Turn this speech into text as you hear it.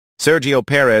Sergio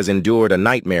Perez endured a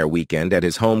nightmare weekend at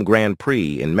his home Grand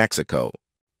Prix in Mexico.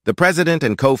 The president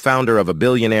and co-founder of a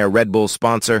billionaire Red Bull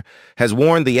sponsor has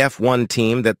warned the F1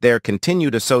 team that their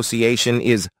continued association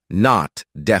is not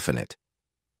definite.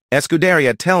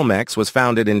 Escuderia Telmex was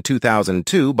founded in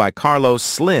 2002 by Carlos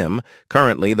Slim,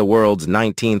 currently the world's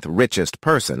 19th richest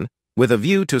person, with a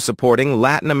view to supporting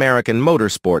Latin American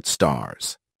motorsport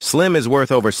stars. Slim is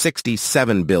worth over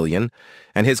 $67 billion,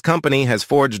 and his company has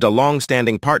forged a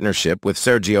long-standing partnership with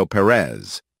Sergio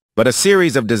Perez. But a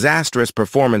series of disastrous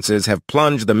performances have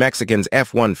plunged the Mexican's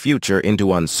F1 future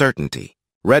into uncertainty.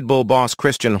 Red Bull boss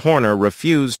Christian Horner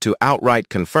refused to outright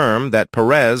confirm that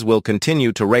Perez will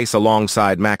continue to race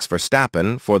alongside Max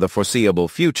Verstappen for the foreseeable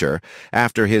future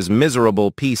after his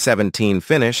miserable P17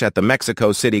 finish at the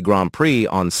Mexico City Grand Prix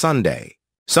on Sunday.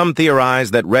 Some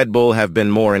theorize that Red Bull have been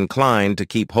more inclined to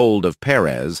keep hold of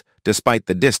Perez, despite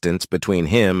the distance between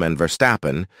him and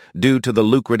Verstappen, due to the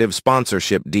lucrative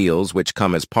sponsorship deals which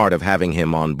come as part of having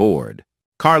him on board.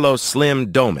 Carlos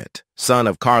Slim Domit, son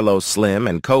of Carlos Slim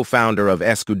and co-founder of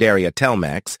Escuderia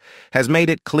Telmex, has made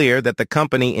it clear that the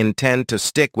company intend to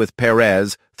stick with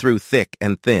Perez through thick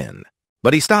and thin.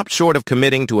 But he stopped short of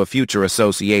committing to a future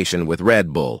association with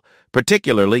Red Bull,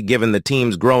 particularly given the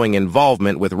team's growing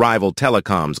involvement with rival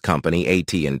telecoms company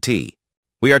AT&T.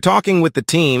 "We are talking with the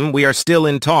team, we are still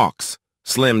in talks,"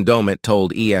 Slim Domit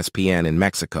told ESPN in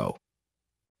Mexico.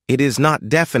 "It is not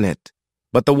definite,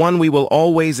 but the one we will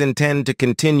always intend to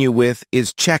continue with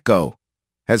is Checo.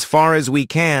 As far as we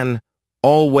can,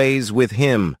 always with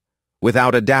him,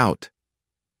 without a doubt.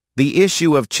 The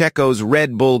issue of Checo's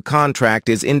Red Bull contract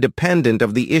is independent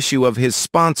of the issue of his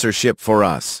sponsorship for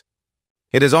us.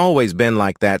 It has always been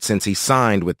like that since he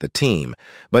signed with the team,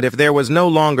 but if there was no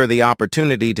longer the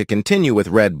opportunity to continue with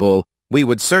Red Bull, we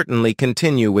would certainly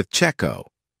continue with Checo."